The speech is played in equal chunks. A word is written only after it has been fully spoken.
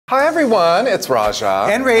Hi everyone, it's Raja.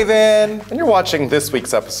 And Raven. And you're watching this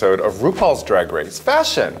week's episode of RuPaul's Drag Race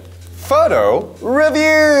Fashion Photo Review.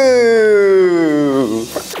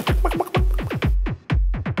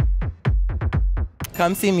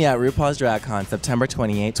 Come see me at RuPaul's Drag Con September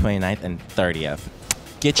 28th, 29th, and 30th.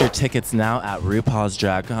 Get your tickets now at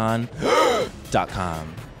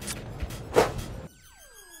RuPaulsDragCon.com.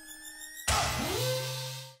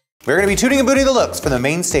 We're going to be tooting and booting the looks for the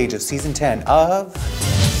main stage of season 10 of...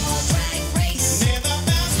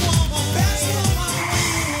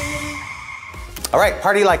 All right,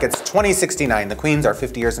 party like it's 2069. The queens are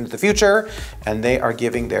 50 years into the future, and they are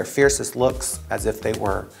giving their fiercest looks as if they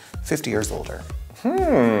were 50 years older.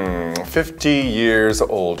 50 years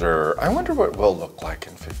older. I wonder what we'll look like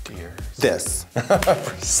in 50 years. This.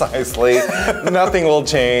 Precisely. Nothing will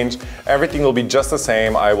change. Everything will be just the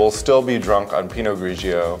same. I will still be drunk on Pinot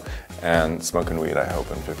Grigio and smoking weed, I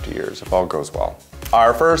hope, in 50 years, if all goes well.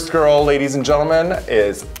 Our first girl, ladies and gentlemen,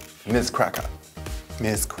 is Ms. Kraka.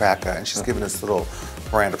 Ms. Kraka, and she's giving us a little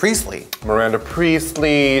Miranda Priestley. Miranda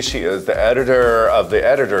Priestley, she is the editor of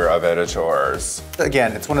editors.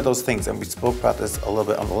 Again, it's one of those things, and we spoke about this a little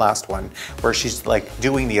bit on the last one, where she's like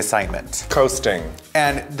doing the assignment. Coasting.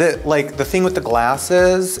 And the thing with the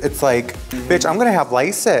glasses, it's like, bitch, I'm gonna have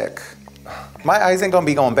LASIK. My eyes ain't gonna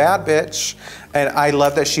be going bad, bitch. And I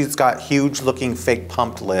love that she's got huge looking fake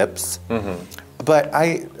pumped lips. But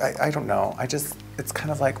I don't know, it's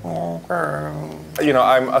kind of like, oh, girl. You know,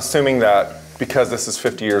 I'm assuming that because this is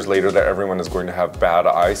 50 years later that everyone is going to have bad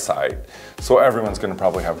eyesight. So everyone's gonna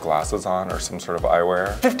probably have glasses on or some sort of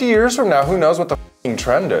eyewear. 50 years from now, who knows what the f***ing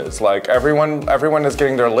trend is? Like everyone is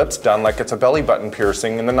getting their lips done like it's a belly button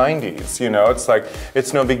piercing in the 90s. You know, it's like,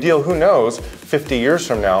 it's no big deal. Who knows, 50 years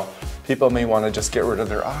from now, people may wanna just get rid of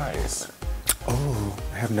their eyes. Oh,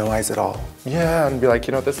 I have no eyes at all. Yeah, and be like,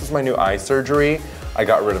 you know, this is my new eye surgery. I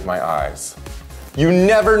got rid of my eyes. You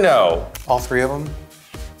never know. All three of them?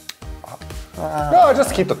 No,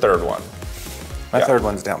 just keep the third one. My third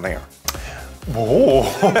one's down there. Oh,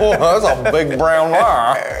 that's a big brown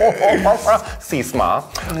eye. C-sma.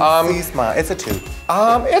 C-sma, it's a two.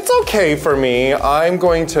 It's okay for me.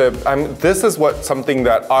 This is something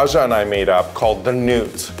that Aja and I made up called the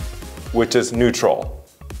newt, which is neutral.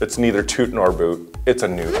 It's neither toot nor boot. It's a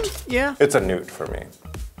newt. Yeah. It's a newt for me.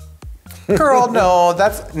 Girl, no,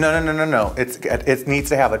 no. It needs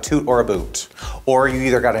to have a toot or a boot. Or you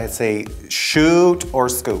either gotta say shoot or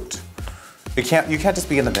scoot. You can't just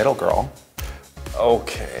be in the middle, girl.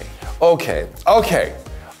 Okay. I'm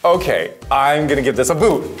gonna give this a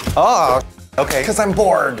boot. Oh, okay. Because I'm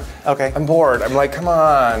bored. Okay. I'm bored. I'm like, come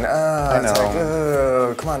on. I know. It's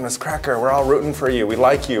like, come on, Miss Cracker, we're all rooting for you. We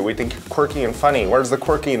like you. We think you're quirky and funny. Where's the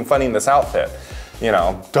quirky and funny in this outfit? You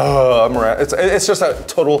know, duh, it's just a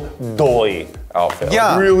total doy outfit. Yeah.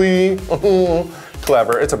 Like, really?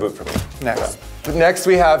 Clever. It's a boot for me. Next. Yeah. Next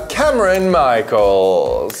we have Cameron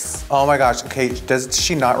Michaels. Oh my gosh, okay, does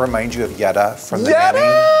she not remind you of Yetta from The Yetta!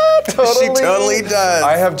 Nanny? Totally. She totally does.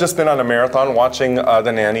 I have just been on a marathon watching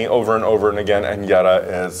The Nanny over and over and again, and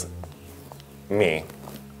Yetta is me.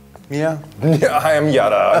 Yeah. Yeah, I am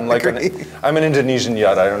Yetta. I'm an Indonesian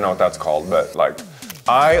Yetta. I don't know what that's called, but like,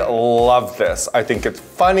 I love this. I think it's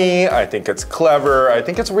funny, I think it's clever, I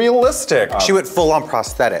think it's realistic. She went full on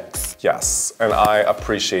prosthetics. Yes, and I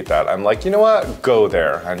appreciate that. I'm like, you know what? Go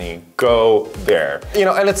there, honey, go there. You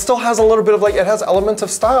know, and it still has a little bit of it has elements of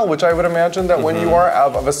style, which I would imagine that when you are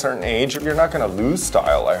of a certain age, you're not gonna lose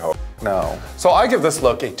style, I hope. No. So I give this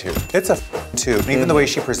look a 2. It's a 2, even the way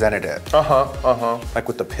she presented it. Like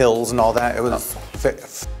with the pills and all that, it was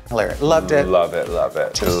hilarious. Loved it. Love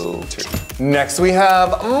it. 2. Next we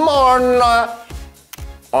have Marna.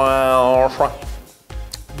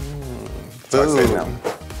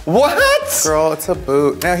 What? Girl, it's a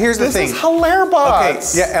boot. Now here's the thing. This is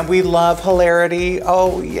hilarious. Okay, yeah, and we love hilarity.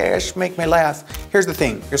 Oh yes, make me laugh. Here's the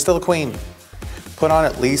thing, you're still a queen. Put on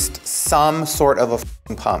at least some sort of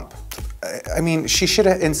a pump. I mean, she should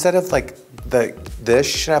have, instead of like this,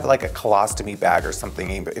 she should have like a colostomy bag or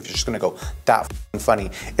something, but if you're just gonna go that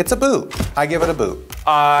funny. It's a boot. I give it a boot.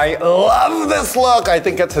 I love this look. I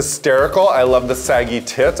think it's hysterical. I love the saggy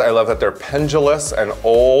tits. I love that they're pendulous and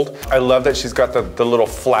old. I love that she's got the little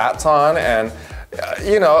flats on, and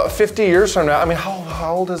you know, 50 years from now, I mean,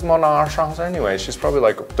 how old is Mona anyway? She's probably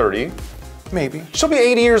like 30. Maybe. She'll be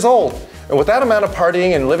 80 years old. And with that amount of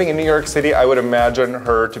partying and living in New York City, I would imagine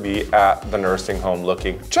her to be at the nursing home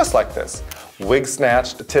looking just like this. Wig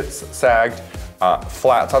snatched, tits sagged,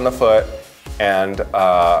 flats on the foot, and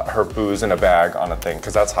her booze in a bag on a thing,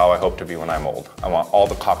 because that's how I hope to be when I'm old. I want all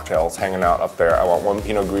the cocktails hanging out up there. I want one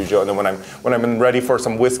Pinot Grigio, and then when I'm ready for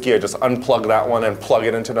some whiskey, I just unplug that one and plug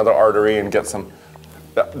it into another artery and get some.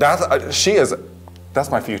 That's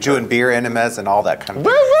my future. Doing beer enemas and all that kind of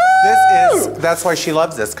thing. That's why she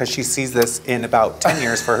loves this, because she sees this in about 10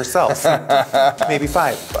 years for herself. Maybe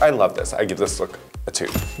 5. I love this. I give this look a 2.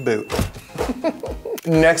 Boo.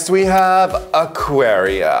 Next we have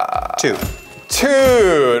Aquaria. 2.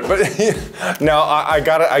 But now I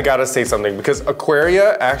gotta say something, because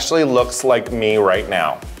Aquaria actually looks like me right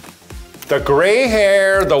now. The gray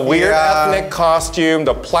hair, the weird ethnic costume,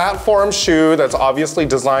 the platform shoe that's obviously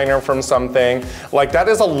designer from something. Like, that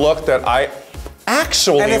is a look that I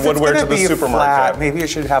actually would wear to the supermarket. Flat, maybe you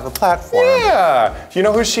should have a platform. Yeah, you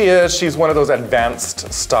know who she is? She's one of those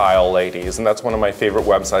advanced style ladies, and that's one of my favorite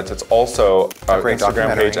websites. It's also an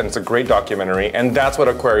Instagram page, and it's a great documentary, and that's what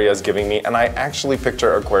Aquaria is giving me, and I actually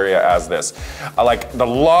picture Aquaria as this. I like the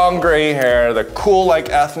long gray hair, the cool, like,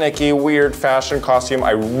 ethnic-y, weird fashion costume.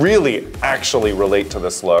 I really actually relate to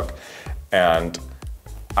this look, and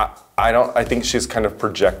I think she's kind of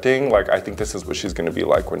projecting. Like, I think this is what she's gonna be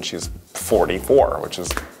like when she's 44, which is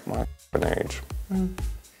my age.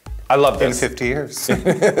 I love this. In 50 years.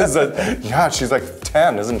 Yeah, she's like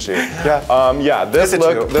 10, isn't she? Yeah. Yeah, this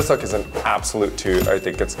look is an absolute 2. I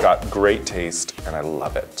think it's got great taste, and I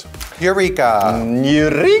love it. Eureka.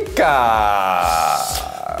 Eureka!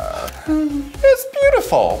 It's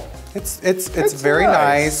beautiful. It's very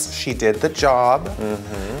nice. She did the job.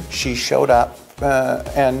 She showed up.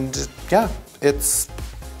 And yeah, it's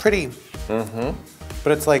pretty.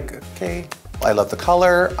 But it's like, okay. I love the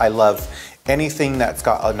color. I love anything that's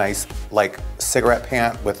got a nice, like, cigarette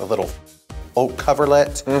pant with a little oak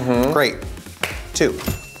coverlet. Great. 2.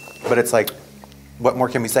 But it's like, what more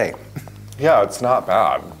can we say? Yeah, it's not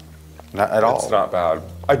bad. Not at all. It's not bad.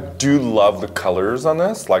 I do love the colors on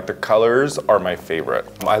this. Like, the colors are my favorite.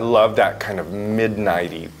 I love that kind of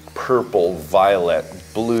midnighty purple, violet,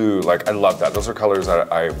 blue. Like, I love that. Those are colors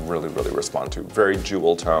that I really, really respond to. Very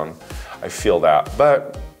jewel tone. I feel that,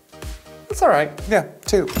 but it's all right. Yeah,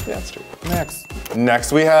 2. Yeah, it's 2.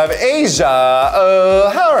 Next we have Asia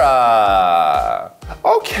O'Hara.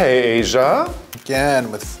 Okay, Asia.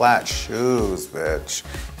 Again, with flat shoes, bitch.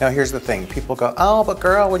 Now here's the thing. People go, oh, but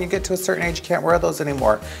girl, when you get to a certain age, you can't wear those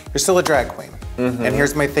anymore. You're still a drag queen. And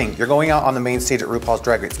here's my thing. You're going out on the main stage at RuPaul's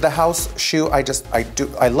Drag Race. The house shoe, I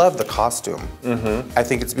love the costume. I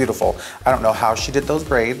think it's beautiful. I don't know how she did those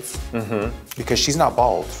braids, because she's not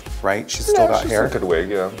bald, right? She's still got hair. She's a good wig,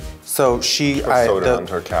 yeah. So she sewed it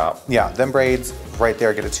onto her cap. Yeah, them braids right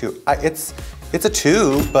there get a 2. It's a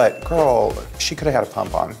 2, but girl, she could have had a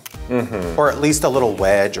pump on. Or at least a little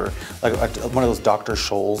wedge, or like one of those Dr.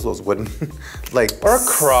 Scholl's, those wooden, like. Or a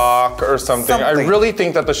croc or something. I really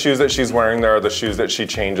think that the shoes that she's wearing there are the shoes that she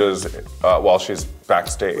changes while she's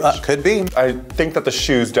backstage. Could be. I think that the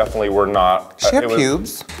shoes definitely were not. She had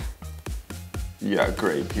pubes. Yeah,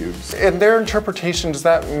 great pubes. In their interpretation, does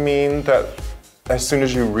that mean that as soon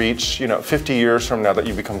as you reach, 50 years from now, that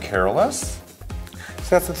you become careless?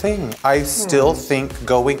 That's the thing. I still think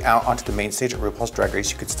going out onto the main stage at RuPaul's Drag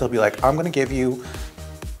Race, you could still be like, I'm gonna give you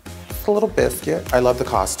a little biscuit. I love the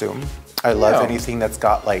costume. I love anything that's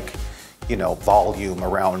got, like, volume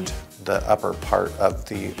around the upper part of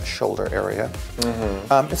the shoulder area.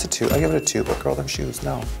 It's a 2. I give it a 2, but girl, them shoes,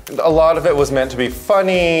 no. A lot of it was meant to be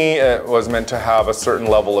funny. It was meant to have a certain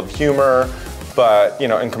level of humor. But,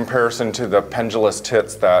 in comparison to the pendulous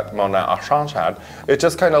tits that Mona Assange had, it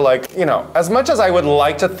just kind of like, as much as I would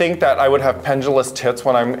like to think that I would have pendulous tits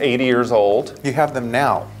when I'm 80 years old. You have them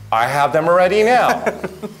now. I have them already now.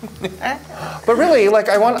 But really, like,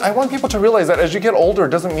 I want people to realize that as you get older,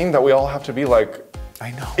 it doesn't mean that we all have to be, like,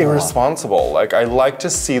 irresponsible. Like, I like to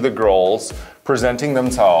see the girls presenting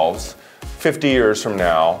themselves 50 years from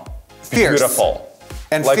now. Fierce. Beautiful.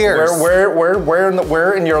 And like, fierce.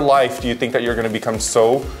 Where in your life do you think that you're going to become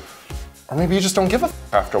so, or maybe you just don't give a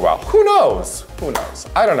after a while? Who knows? Who knows?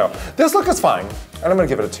 I don't know. This look is fine, and I'm going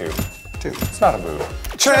to give it a 2. 2. It's not a boo.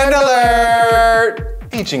 Trend alert!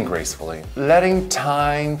 Aging gracefully. Letting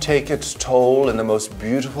time take its toll in the most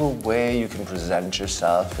beautiful way you can present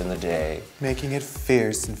yourself in the day. Making it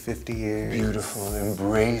fierce in 50 years. Beautiful,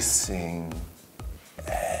 embracing.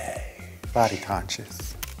 Hey. Body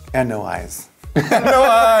conscious. And no eyes. No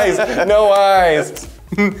eyes, no eyes,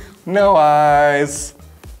 no eyes.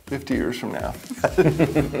 50 years from now.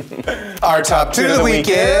 Our top 2 of the week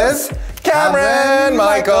is Cameron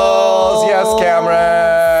Michaels. Yes,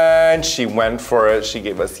 Cameron. She went for it. She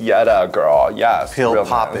gave us Yetta, girl. Yes. Pill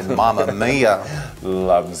popping, mama mia.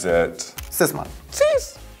 Loves it. Sisma.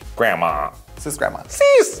 Sis. Grandma. Sis Grandma.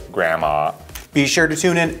 Sis Grandma. Be sure to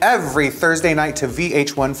tune in every Thursday night to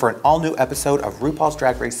VH1 for an all-new episode of RuPaul's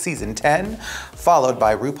Drag Race Season 10, followed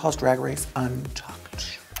by RuPaul's Drag Race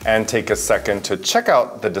Untucked. And take a second to check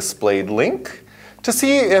out the displayed link to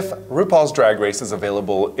see if RuPaul's Drag Race is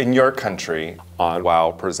available in your country on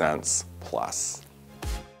WOW Presents Plus.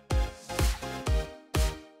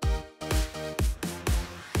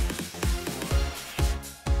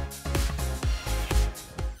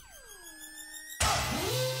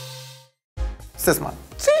 Sis Mom.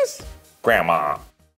 Sis Grandma.